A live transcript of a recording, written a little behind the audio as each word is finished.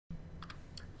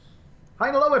Hi,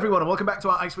 hello everyone, and welcome back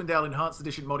to our Icewind Dale Enhanced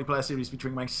Edition multiplayer series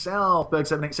featuring myself,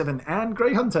 Berg787, and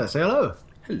Grey Hunter. Say hello.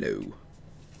 Hello.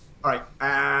 All right.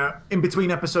 In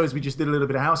between episodes, we just did a little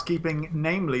bit of housekeeping.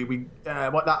 Namely,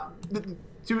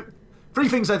 three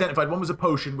things identified. One was a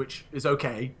potion, which is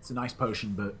okay. It's a nice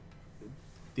potion, but it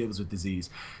deals with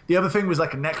disease. The other thing was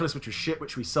like a necklace, which was shit,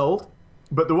 which we sold.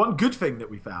 But the one good thing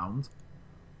that we found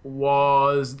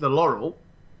was the laurel,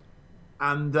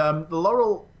 and the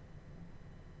laurel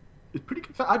is pretty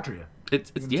good for Adria.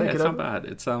 It's not bad.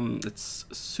 It's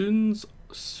Sune's,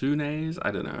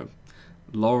 I don't know,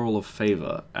 laurel of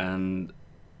favor, and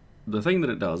the thing that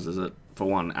it does is it, for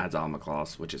one, adds armor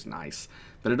class, which is nice,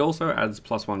 but it also adds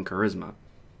 +1 charisma.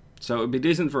 So it would be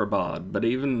decent for a bard, but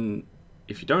even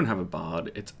if you don't have a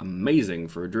bard, it's amazing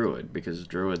for a druid, because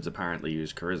druids apparently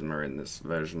use charisma in this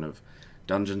version of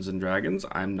Dungeons and Dragons.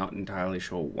 I'm not entirely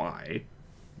sure why,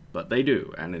 but they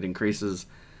do, and it increases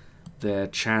their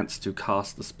chance to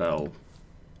cast the spell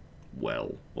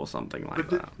well, or something like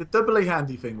that. The doubly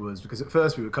handy thing was, because at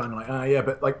first we were kind of like, yeah,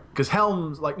 but like, because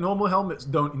helms, like normal helmets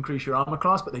don't increase your armor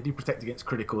class, but they do protect against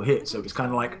critical hits, so it's kind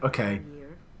of like, okay,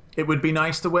 it would be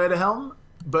nice to wear the helm,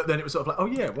 but then it was sort of like, oh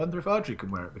yeah, I wonder if Adria can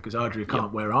wear it, because Adria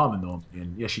can't wear armor normally,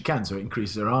 and yes, she can, so it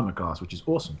increases her armor class, which is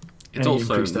awesome. It's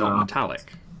also not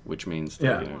metallic, which means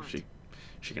that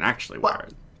she can actually wear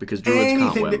it, because druids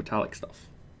can't wear metallic stuff.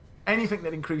 Anything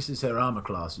that increases her armor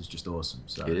class is just awesome.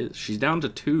 So it is. She's down to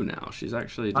 2 now. She's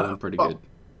actually doing pretty good.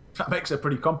 That makes her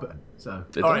pretty competent. So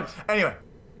all right. Anyway,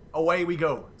 away we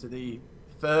go to the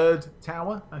third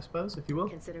tower, I suppose, if you will.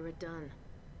 Consider it done.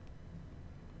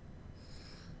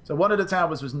 So one of the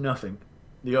towers was nothing.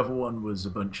 The other one was a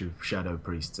bunch of shadow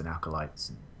priests and acolytes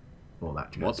and all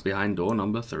that jazz. What's behind door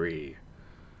number 3?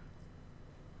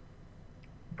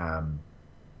 Oh.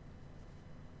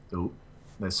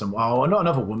 There's some... Oh, not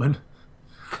another woman.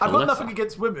 I've got Alyssa. nothing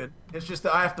against women. It's just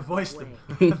that I have to voice them.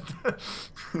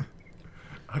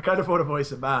 I kind of want to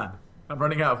voice a man. I'm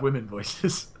running out of women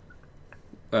voices.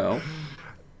 Well...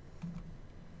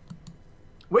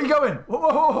 Where are you going?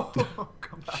 Whoa!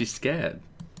 Come back. She's scared.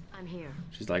 I'm here.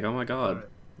 She's like, oh my god,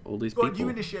 all these Go people. on, you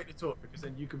initiate the talk, because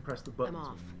then you can press the buttons. I'm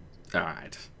off.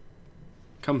 Alright.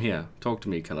 Come here. Talk to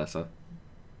me, Kalessa.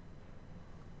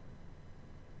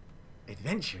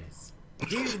 Adventurers.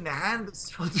 Here in the hand of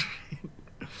Schmendrick.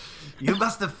 You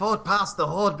must have fought past the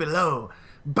horde below.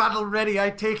 Battle ready, I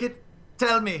take it?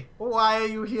 Tell me, why are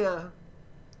you here?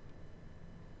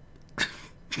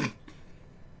 There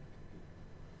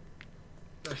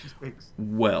she speaks.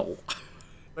 Well.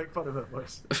 Make fun of her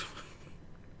voice.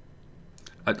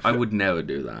 I would never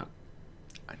do that.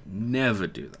 I'd never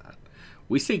do that.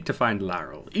 We seek to find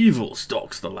Laurel. Evil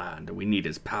stalks the land, and we need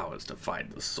his powers to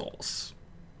find the source.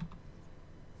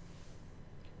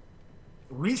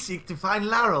 We seek to find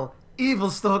Laurel. Evil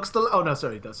stalks the... Oh, no,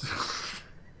 sorry, that's...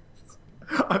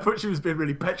 I thought she was being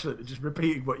really petulant and just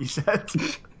repeating what you said.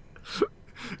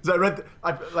 So I read...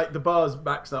 like, the bars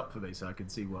maxed up for me, so I can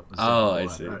see what was... Oh, I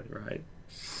see, right.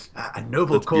 A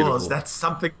noble That's cause, beautiful. that's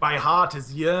something my heart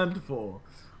has yearned for.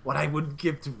 What I would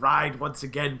give to ride once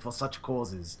again for such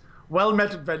causes. Well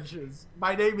met, adventurers.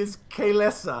 My name is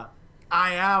Kalessa.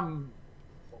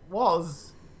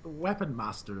 was the weapon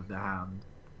master of the hand.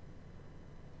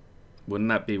 Wouldn't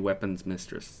that be weapons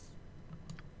mistress?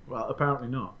 Well, apparently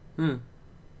not. Hmm.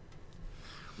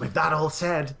 With that all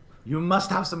said, you must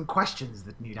have some questions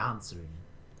that need answering.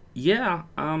 Yeah,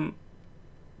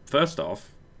 first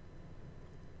off,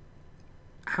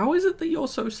 how is it that you're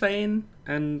so sane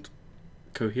and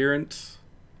coherent?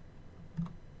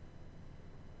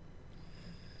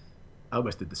 I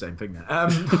almost did the same thing there.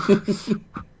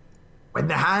 When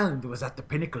the hand was at the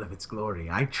pinnacle of its glory,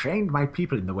 I trained my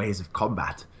people in the ways of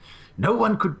combat. No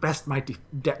one could best my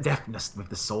deftness with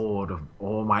the sword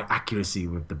or my accuracy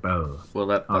with the bow. Well,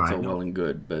 that's all well and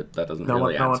good, but that doesn't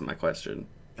really answer my question.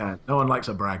 No one likes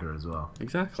a bragger as well.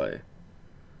 Exactly.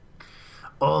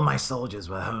 All my soldiers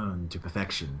were honed to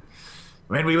perfection.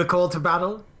 When we were called to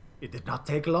battle, it did not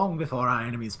take long before our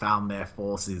enemies found their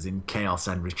forces in chaos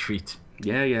and retreat.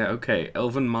 Yeah, okay.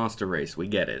 Elven master race, we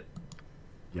get it.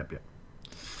 Yep.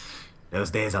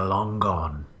 Those days are long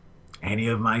gone. Any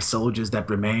of my soldiers that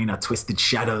remain are twisted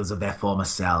shadows of their former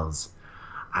selves.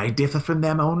 I differ from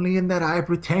them only in that I've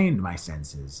retained my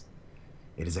senses.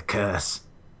 It is a curse,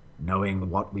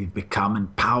 knowing what we've become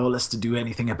and powerless to do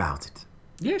anything about it.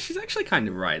 Yeah, she's actually kind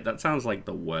of right. That sounds like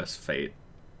the worst fate.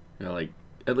 You know, like,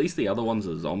 at least the other ones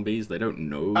are zombies. They don't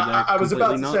know they're I was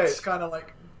about to nuts. say, it's kind of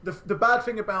like... The bad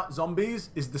thing about zombies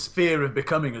is the fear of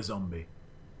becoming a zombie.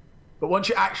 But once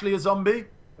you're actually a zombie,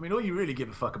 I mean, all you really give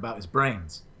a fuck about is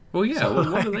brains. Well, yeah. So, Well,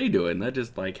 what like, are they doing? They're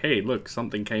just like, hey, look,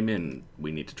 something came in.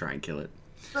 We need to try and kill it.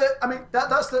 but, I mean,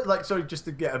 that's the like. Sorry, just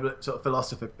to get a bit sort of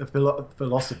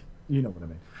philosophy. You know what I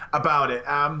mean about it.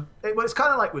 Well, it's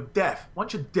kind of like with death.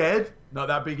 Once you're dead, not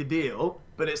that big a deal.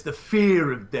 But it's the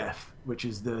fear of death, which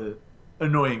is the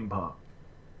annoying part.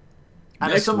 And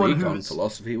as Next someone week on who's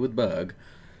Philosophy with Berg,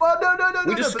 well, no.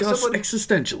 we But discuss someone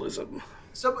existentialism.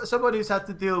 someone who's had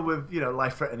to deal with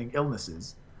life-threatening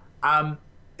illnesses.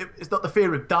 It's not the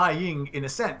fear of dying in a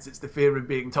sense. It's the fear of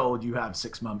being told you have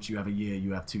 6 months, you have a year,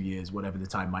 you have 2 years, whatever the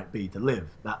time might be to live.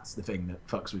 That's the thing that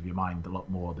fucks with your mind a lot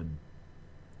more than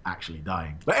actually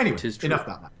dying. But anyway, enough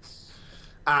about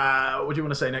that. What do you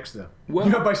want to say next, though? Well,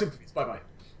 you have my sympathies. Bye bye.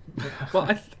 Well,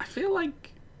 I feel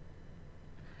like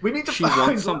we need to she find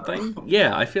wants something.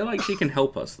 Yeah, I feel like she can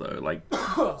help us though. Like,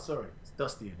 sorry, it's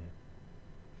dusty in here.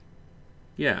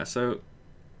 Yeah, so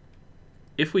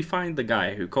if we find the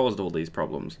guy who caused all these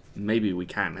problems, maybe we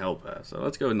can help her. So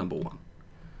let's go with number 1.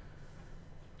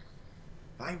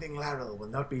 Finding Laral will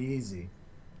not be easy.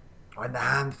 When the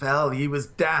hand fell, he was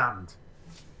damned.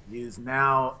 He is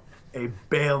now a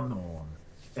Baelnorn,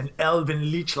 an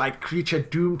elven leech-like creature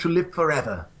doomed to live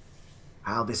forever.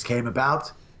 How this came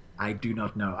about, I do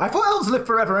not know. I thought elves live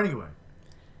forever anyway.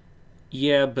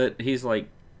 Yeah, but he's like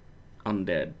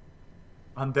undead.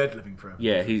 Undead living forever.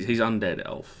 Yeah, he's undead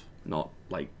elf, not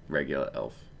like regular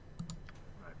elf.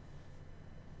 Right.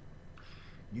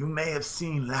 You may have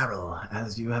seen Laral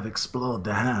as you have explored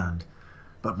the hand,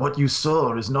 but what you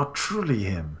saw is not truly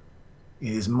him.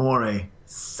 He is more a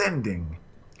sending,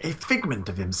 a figment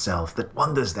of himself that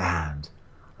wanders the hand.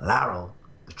 Laral,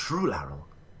 the true Laral,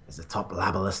 is atop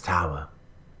Labalus Tower.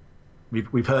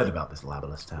 We've heard about this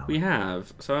Labalus Tower. We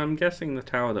have, so I'm guessing the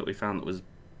tower that we found that was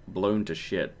blown to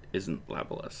shit isn't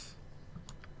Labalus.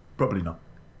 Probably not.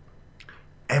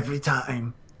 Every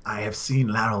time I have seen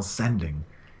Laral sending,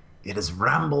 it has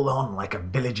rambled on like a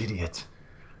village idiot,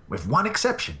 with one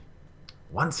exception.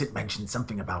 Once it mentioned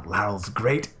something about Laral's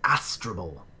great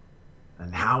astrable,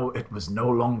 and how it was no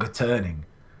longer turning.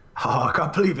 Oh, I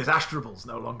can't believe his astrabal's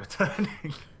no longer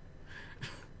turning.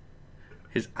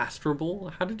 His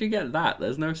astrable? How did you get that?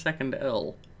 There's no second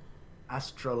L.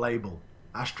 Astrolabel.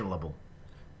 Astrolabel.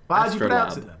 How do you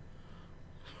pronounce it then?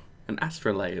 An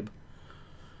astrolabe.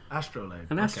 Astrolabe.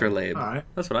 An astrolabe. All right.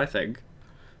 That's what I think.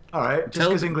 All right. Just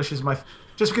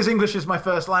because English is my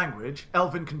first language,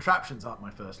 Elven contraptions aren't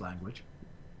my first language.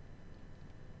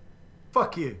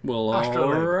 Fuck you. Well,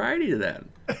 Astrolabe. alrighty then.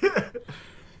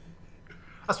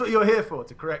 That's what you're here for,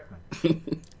 to correct me.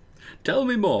 Tell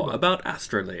me more about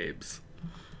astrolabes.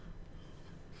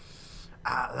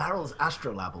 Laral's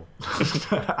astrolabel,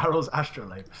 Laral's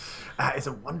astrolabe, is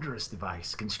a wondrous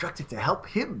device constructed to help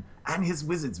him and his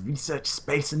wizards research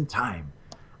space and time.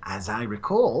 As I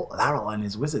recall, Laral and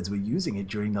his wizards were using it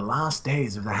during the last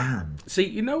days of the hand. See,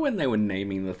 you know when they were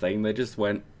naming the thing, they just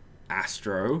went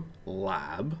Astro,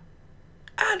 Lab,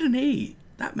 add an E.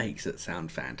 That makes it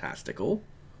sound fantastical.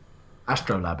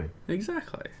 Astrolabe.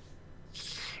 Exactly.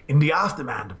 In the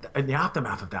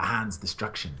aftermath of the hand's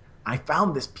destruction, I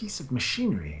found this piece of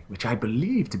machinery, which I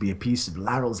believe to be a piece of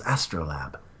Laral's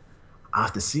astrolabe.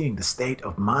 After seeing the state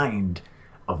of mind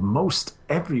of most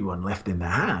everyone left in the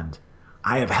hand,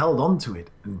 I have held onto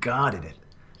it and guarded it.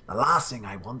 The last thing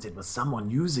I wanted was someone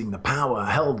using the power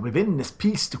held within this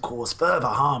piece to cause further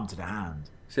harm to the hand.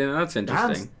 See, now that's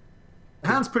interesting. The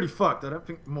hand's pretty fucked. I don't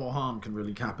think more harm can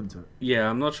really happen to it. Yeah,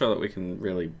 I'm not sure that we can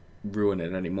really ruin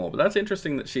it anymore. But that's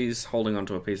interesting that she's holding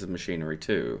onto a piece of machinery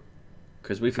too.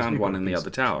 Because we found one in the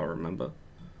other tower, remember?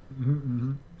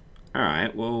 Mm-hmm.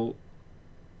 Alright, well,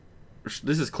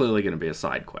 this is clearly going to be a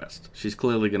side quest. She's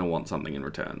clearly going to want something in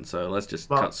return. So let's just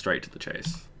cut straight to the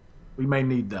chase. We may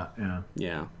need that, yeah.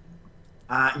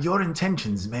 Yeah. Your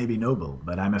intentions may be noble,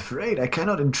 but I'm afraid I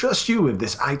cannot entrust you with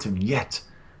this item yet.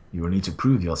 You will need to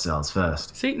prove yourselves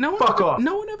first. See, no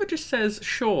one ever just says,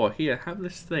 sure, here, have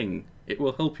this thing. It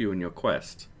will help you in your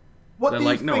quest. They're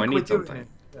like, no, I need something.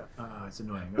 It's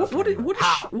annoying.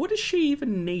 What does she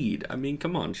even need? I mean,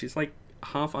 come on, she's like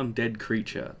half undead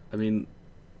creature. I mean,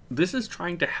 this is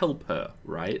trying to help her,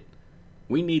 right?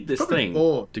 We need this thing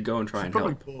to go and try and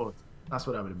help. Bored. That's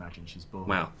what I would imagine. She's bored.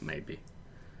 Well, maybe.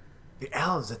 The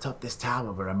elves atop this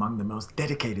tower were among the most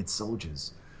dedicated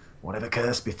soldiers. Whatever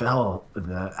curse befell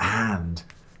the hand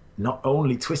not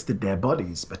only twisted their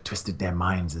bodies, but twisted their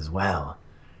minds as well.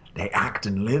 They act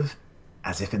and live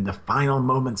as if in the final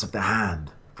moments of the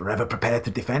hand, forever prepared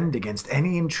to defend against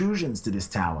any intrusions to this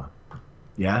tower.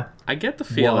 Yeah? I get the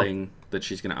feeling that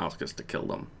she's going to ask us to kill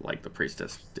them, like the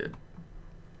priestess did.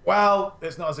 Well,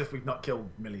 it's not as if we've not killed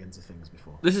millions of things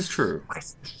before. This is true.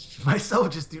 My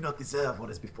soldiers do not deserve what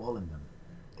has befallen them.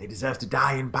 They deserve to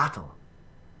die in battle.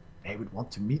 They would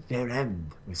want to meet their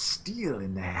end with steel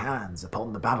in their hands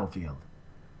upon the battlefield.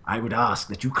 I would ask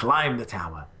that you climb the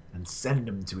tower and send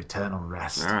them to eternal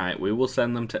rest. Alright, we will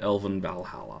send them to Elven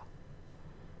Valhalla.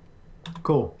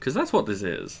 Cool. Because that's what this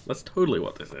is. That's totally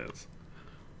what this is.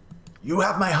 You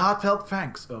have my heartfelt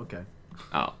thanks. Oh, okay.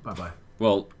 Oh. Bye-bye.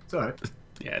 Well, it's alright.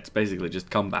 Yeah, it's basically just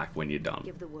come back when you're done.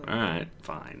 Alright,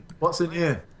 fine. What's in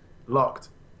here? Locked.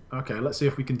 Okay, let's see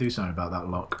if we can do something about that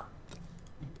lock.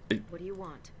 What do you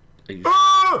want?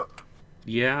 Ah!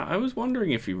 Yeah, I was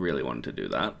wondering if you really wanted to do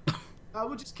that.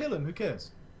 We'll just kill him, who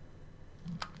cares?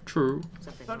 True.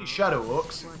 It's only shadow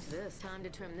orcs. What's this? Time to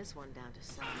trim this one down to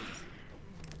size.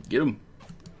 Get him.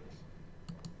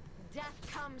 Death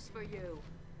comes for you.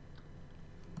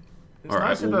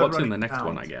 Alright, well what's in the next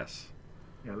one, I guess?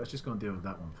 Yeah, let's just go and deal with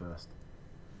that one first.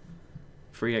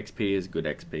 Free XP is good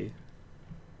XP.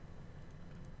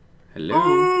 Hello?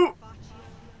 Ooh!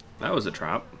 That was a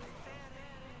trap.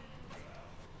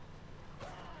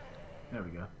 There we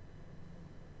go.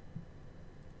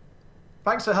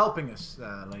 Thanks for helping us,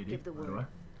 lady, Give the by the word. way.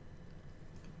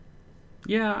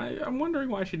 Yeah, I'm wondering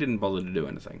why she didn't bother to do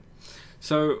anything.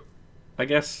 So, I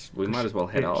guess we might as well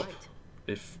head up.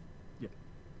 If... Yeah.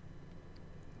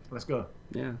 Let's go.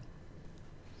 Yeah.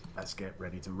 Let's get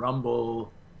ready to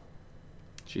rumble.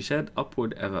 She said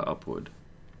upward, ever upward.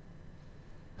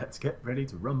 Let's get ready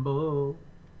to rumble.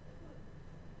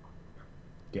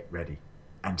 Get ready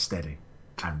and steady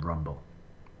and rumble.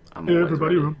 I'm always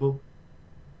Everybody ready. rumble.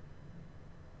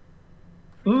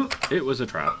 It was a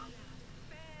trap.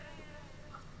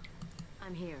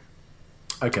 I'm here.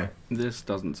 Okay. This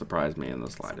doesn't surprise me in the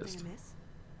slightest. Something amiss?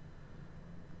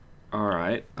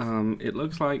 Alright, it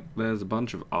looks like there's a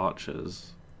bunch of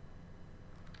archers.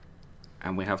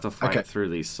 And we have to fight through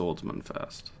these swordsmen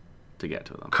first to get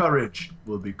to them. Courage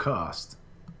will be cast.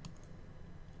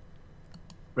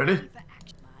 Ready?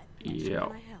 Yeah.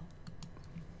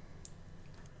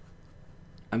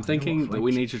 I'm thinking that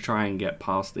we need to try and get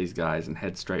past these guys and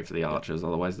head straight for the archers,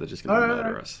 otherwise they're just going to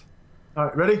murder us.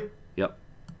 Alright, ready? Yep.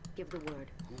 Give the word.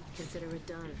 Consider it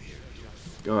done.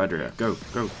 Go, Adria. Go,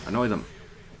 go. Annoy them.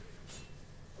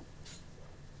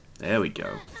 There we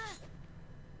go.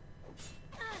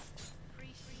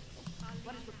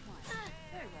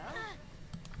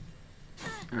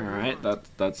 Alright,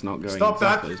 that's not going Stop that.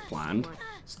 exactly as planned.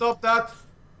 Stop that!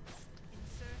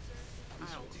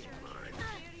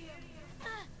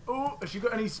 Oh, has she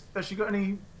got any? Has she got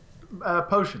any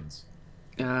potions?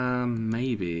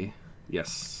 Maybe.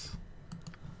 Yes.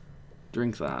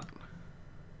 Drink that.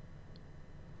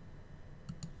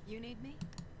 You need me?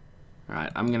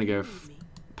 Alright, I'm gonna go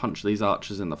punch these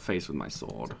archers in the face with my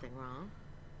sword. Something wrong?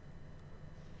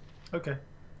 Okay.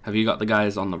 Have you got the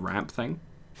guys on the ramp thing?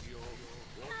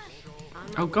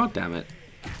 Oh god damn it.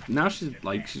 Now she's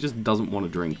like, she just doesn't want to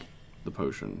drink the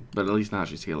potion. But at least now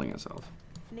she's healing herself.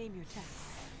 Name your task.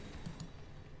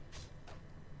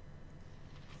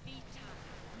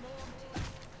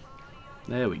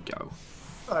 There we go.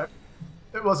 Alright.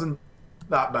 It wasn't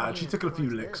that bad. She took a few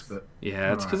licks, but...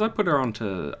 Yeah, it's because I put her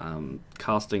onto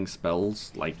casting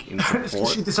spells, like in support.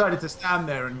 She decided to stand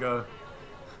there and go,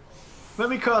 let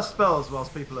me cast spells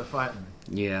whilst people are fighting me.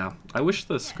 Yeah, I wish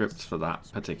the scripts for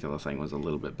that particular thing was a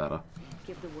little bit better.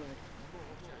 Give the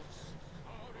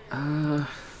word.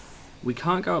 We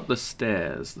can't go up the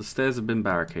stairs. The stairs have been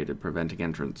barricaded, preventing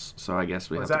entrance, so I guess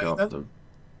we have to go up the...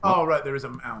 Oh, right, there is a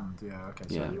mound. Yeah, okay.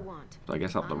 Yeah. What do you want? So I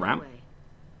guess up the On my ramp. way.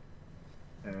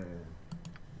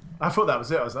 I thought that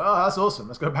was it. I was like, oh, that's awesome.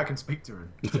 Let's go back and speak to her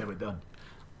and say we're done.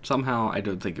 Somehow, I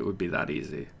don't think it would be that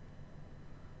easy.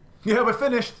 Yeah, we're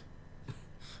finished. It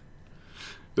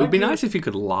would be Thank you. nice if you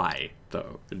could lie,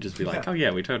 though, and just be like, "Oh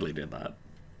yeah, we totally did that."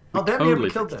 Oh, damn, totally we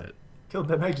killed fixed them. Killed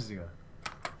them ages ago.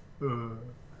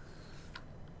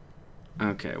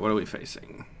 Okay, what are we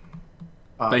facing?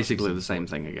 Ah, Basically the same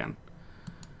thing again.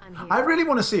 I'm here. I really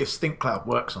want to see if Stink Cloud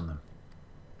works on them.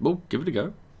 Well, give it a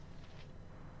go.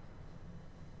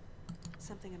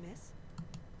 Something amiss?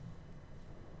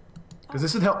 Because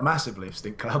this would help massively if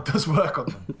Stink Cloud does work on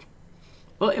them.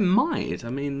 Well, it might. I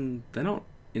mean, they're not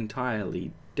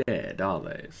entirely dead, are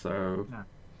they? So No.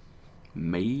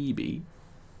 maybe.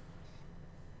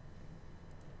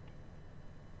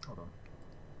 Hold on.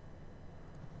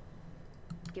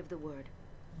 Give the word.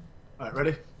 Alright,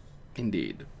 ready?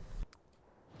 Indeed.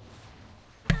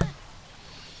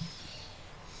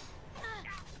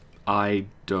 I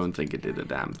don't think it did a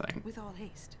damn thing. With all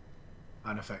haste.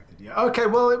 Unaffected, yeah. Okay,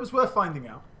 well, it was worth finding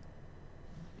out.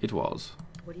 It was.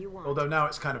 What do you want? Although now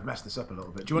it's kind of messed us up a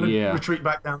little bit. Do you want to Yeah. retreat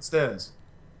back downstairs?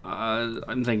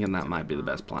 I'm thinking that might be the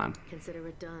best plan. Consider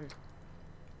it done.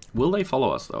 Will they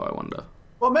follow us, though, I wonder?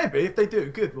 Well, maybe. If they do,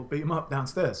 good. We'll beat them up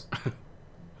downstairs.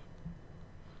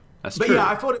 That's But true. yeah,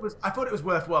 I thought it was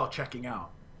worthwhile checking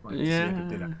out. Like, to see if it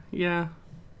did it. Yeah.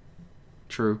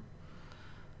 True.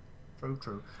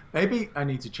 True. Maybe I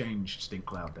need to change Stink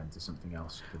Cloud then to something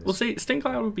else for this. Well, see, Stink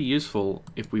Cloud would be useful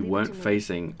if we Leave it weren't to me.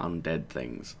 facing undead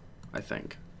things, I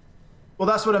think. Well,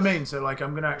 that's what I mean. So, like,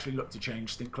 I'm going to actually look to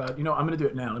change Stink Cloud. You know what? I'm going to do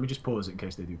it now. Let me just pause it in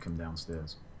case they do come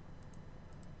downstairs.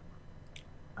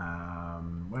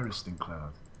 Where is Stink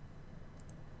Cloud?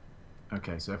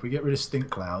 Okay, so if we get rid of Stink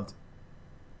Cloud,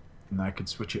 and I could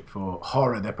switch it for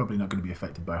Horror, they're probably not going to be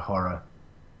affected by Horror.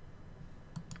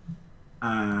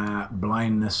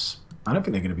 Blindness. I don't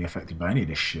think they're going to be affected by any of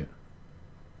this shit.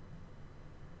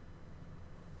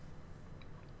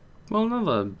 Well,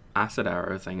 another acid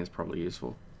arrow thing is probably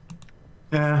useful.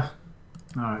 Yeah.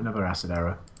 Alright, another acid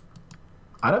arrow.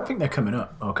 I don't think they're coming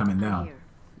up or coming down. Here.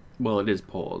 Well, it is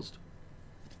paused.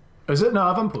 Is it? No,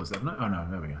 I've unpaused them. Oh no,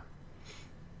 there we go.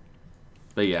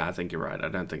 But yeah, I think you're right. I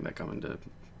don't think they're coming to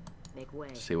Make way.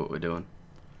 see what we're doing.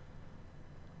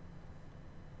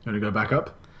 You want to go back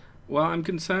up? Well, I'm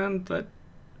concerned that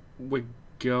we're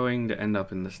going to end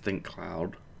up in the Stink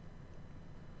Cloud.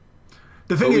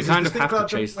 The thing But we is, kind the of Stink have to Cloud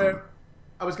chase gonna wear- them.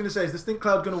 I was going to say, is the Stink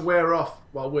Cloud going to wear off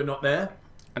while we're not there?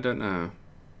 I don't know.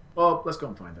 Well, let's go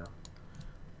and find out.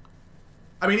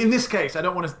 I mean, in this case, I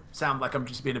don't want to sound like I'm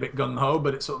just being a bit gung-ho,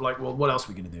 but it's sort of like, well, what else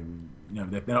are we going to do? You know,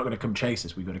 they're not going to come chase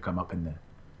us. We've got to come up in there.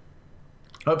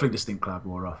 Hopefully the Stink Cloud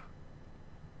wore off.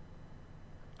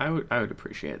 I would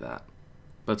appreciate that.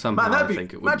 But somehow Man, I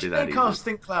think it wouldn't be imagine that they cast easy.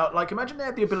 Stink Cloud. Like, imagine they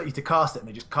had the ability to cast it and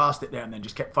they just cast it there and then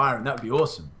just kept firing. That would be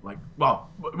awesome. Like, well,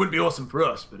 it wouldn't be awesome for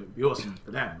us, but it would be awesome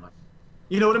for them. Like,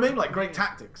 you know what I mean? Like, great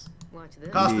tactics. Watch this.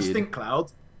 Cast the Indeed. Stink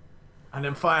Cloud and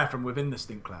then fire from within the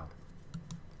Stink Cloud.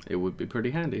 It would be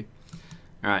pretty handy.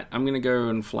 Alright, I'm going to go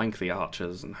and flank the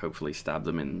archers and hopefully stab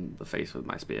them in the face with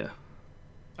my spear.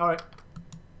 All right.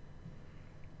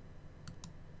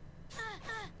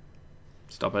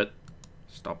 Stop it.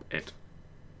 Stop it.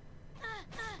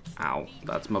 Ow,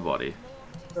 that's my body.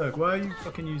 Berg, why are you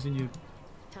fucking using your...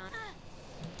 Time.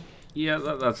 Yeah,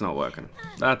 that's not working.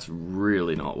 That's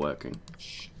really not working.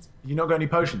 You not got any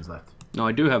potions left? No,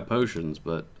 I do have potions,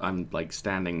 but I'm like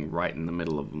standing right in the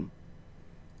middle of them.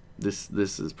 This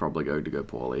is probably going to go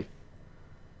poorly.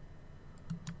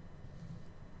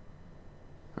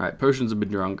 Alright, potions have been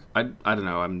drunk. I don't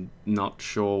know, I'm not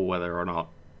sure whether or not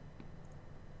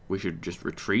we should just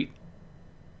retreat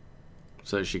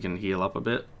so she can heal up a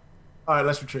bit. All right,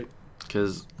 let's retreat.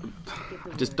 Because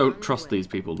I just don't trust these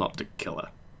people not to kill her.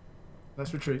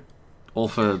 Let's retreat. Or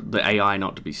for the AI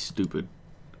not to be stupid.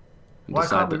 And Why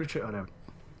decide can't we that- retreat? Oh, no.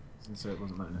 Since it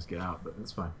wasn't letting us get out, but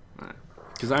that's fine.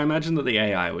 Because I imagine that the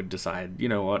AI would decide, you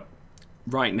know what,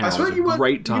 right now I is swear a you weren't,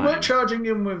 great time. you weren't charging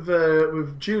in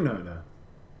with Juno, though.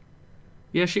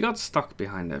 Yeah, she got stuck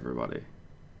behind everybody.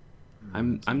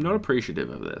 I'm not appreciative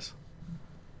of this.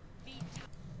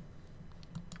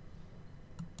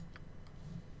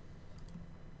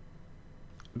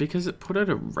 Because it put her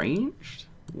to ranged?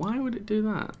 Why would it do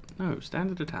that? No,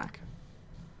 standard attack.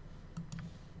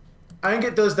 I think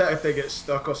it does that if they get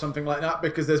stuck or something like that,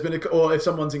 because there's been or if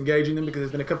someone's engaging them, because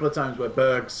there's been a couple of times where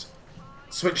Berg's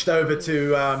switched over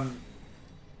to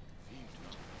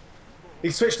he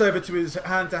switched over to his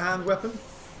hand-to-hand weapon.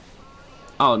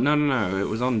 Oh, no. It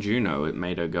was on Juno. It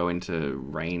made her go into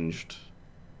ranged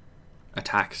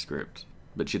attack script.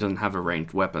 But she doesn't have a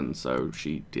ranged weapon, so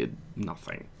she did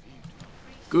nothing.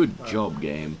 Good job,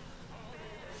 game.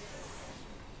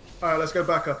 All right, let's go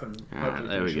back up and Ah, hopefully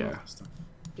there we finish it go. off this time.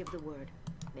 Give the word.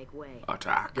 Make way.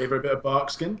 Attack. Gave her a bit of bark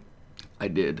skin. I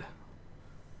did.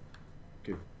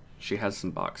 Good. She has some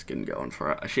bark skin going for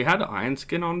her. She had iron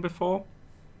skin on before,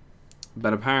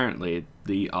 but apparently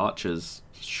the archers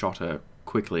shot her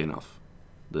quickly enough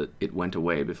that it went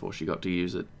away before she got to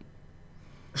use it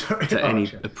Sorry, to any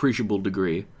Archer. appreciable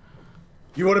degree.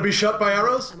 You want to be shot by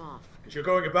arrows? I'm off. Because you're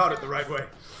going about it the right way.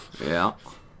 Yeah.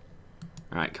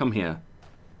 Alright, come here.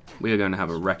 We are going to have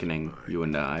a reckoning, you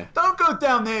and I. Don't go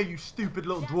down there, you stupid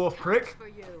little dwarf prick. For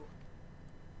you.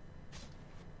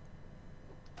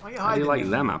 Why are you How do hiding you like there?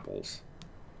 them apples?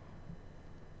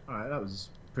 All right, that was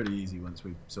pretty easy once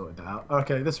we sorted that out.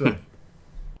 Okay, this way.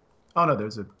 Oh no,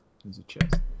 there's a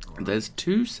chest. There's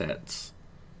 2 sets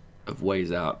of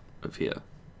ways out of here.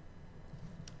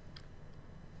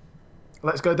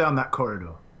 Let's go down that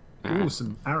corridor. Ooh, Alright.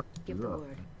 some arrows. Give as the well.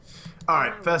 word. All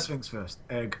right, first things first.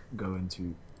 Egg go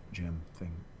into gem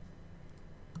thing.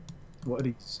 What are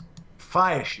these?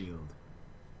 Fire shield.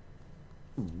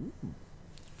 Ooh,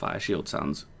 Fire shield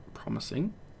sounds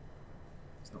promising.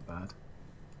 it's not bad.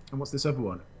 And what's this other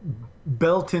one?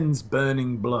 Beltin's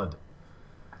Burning Blood.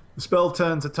 The spell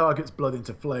turns a target's blood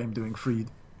into flame, doing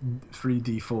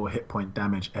 3d4 hit point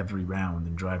damage every round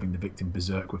and driving the victim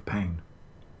berserk with pain.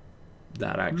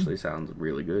 That actually sounds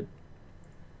really good.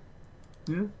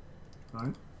 Yeah.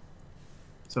 Alright.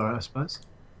 It's alright, I suppose.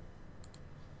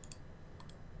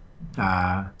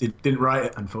 Didn't write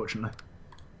it, unfortunately.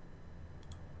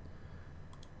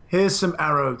 Here's some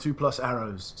 2+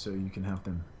 arrows, so you can have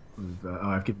them. With,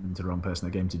 I've given them to the wrong person.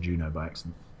 I gave them to Juno by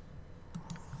accident.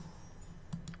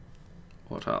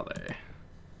 What are they?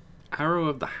 Arrow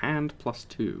of the Hand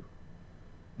 +2.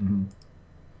 Mm-hmm.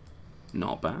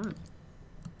 Not bad.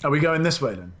 Are we going this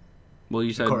way then? Well,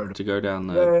 you said Corridor. to go down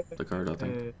the corridor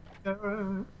thing.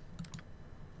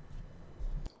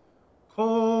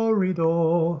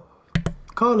 Corridor.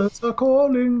 Colors are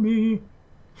calling me.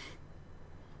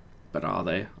 But are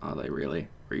they? Are they really?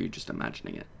 Or are you just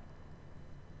imagining it?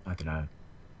 I don't know.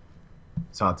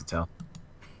 It's hard to tell.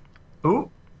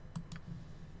 Ooh.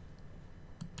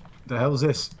 The hell's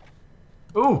this?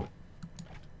 Ooh.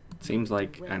 Seems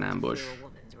like an ambush. Endure a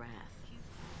woman's wrath.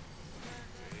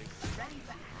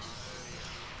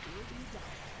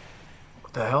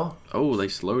 What the hell? Oh, they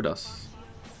slowed us.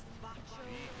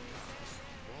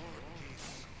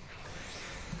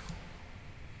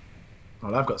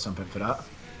 Well, I've got something for that.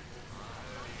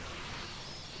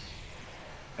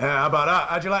 Yeah, how about that?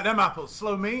 How'd you like them apples?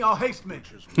 Slow me or haste me?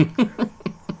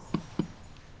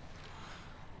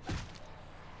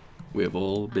 We have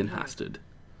all been hasted.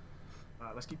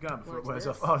 Alright, let's keep going before it wears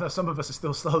off. Oh, no, some of us are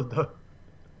still slowed, though.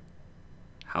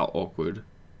 How awkward.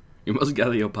 You must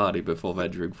gather your party before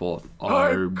venturing forth. I'm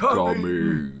I'm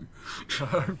coming. coming.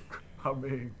 I'm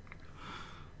coming.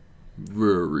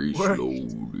 Very Wait. slowly.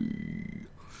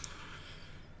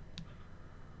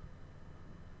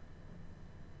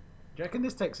 Do you reckon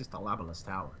this takes us to Labalus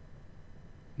Tower?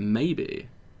 Maybe.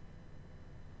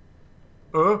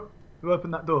 Who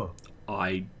opened that door?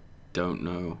 I don't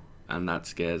know, and that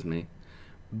scares me.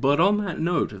 But on that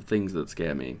note of things that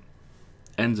scare me,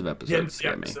 ends of episodes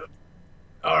scare me.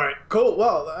 Alright, cool.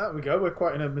 Well, there we go. We're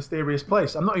quite in a mysterious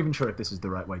place. I'm not even sure if this is the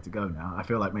right way to go now. I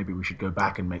feel like maybe we should go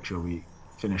back and make sure we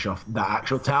finish off that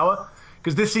actual tower.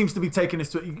 Because this seems to be taking us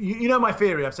to... You know my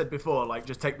theory I've said before, like,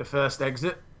 just take the first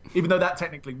exit. Even though that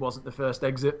technically wasn't the first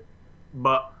exit.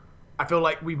 But I feel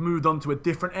like we've moved on to a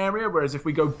different area, whereas if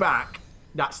we go back,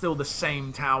 that's still the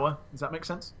same tower. Does that make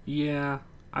sense? Yeah,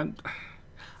 I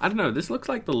don't know. This looks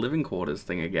like the living quarters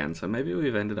thing again, so maybe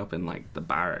we've ended up in, like, the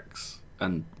barracks.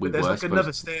 And we But there's were like supposed...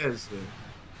 another stairs here.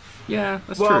 Yeah,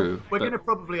 that's Well, true. we're but- going to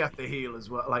probably have to heal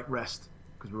as well, like rest,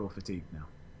 because we're all fatigued now.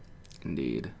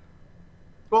 Indeed.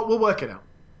 Well, we'll work it out.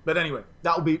 But anyway,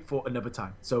 that'll be for another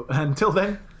time. So until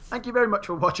then, thank you very much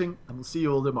for watching, and we'll see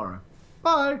you all tomorrow.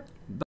 Bye!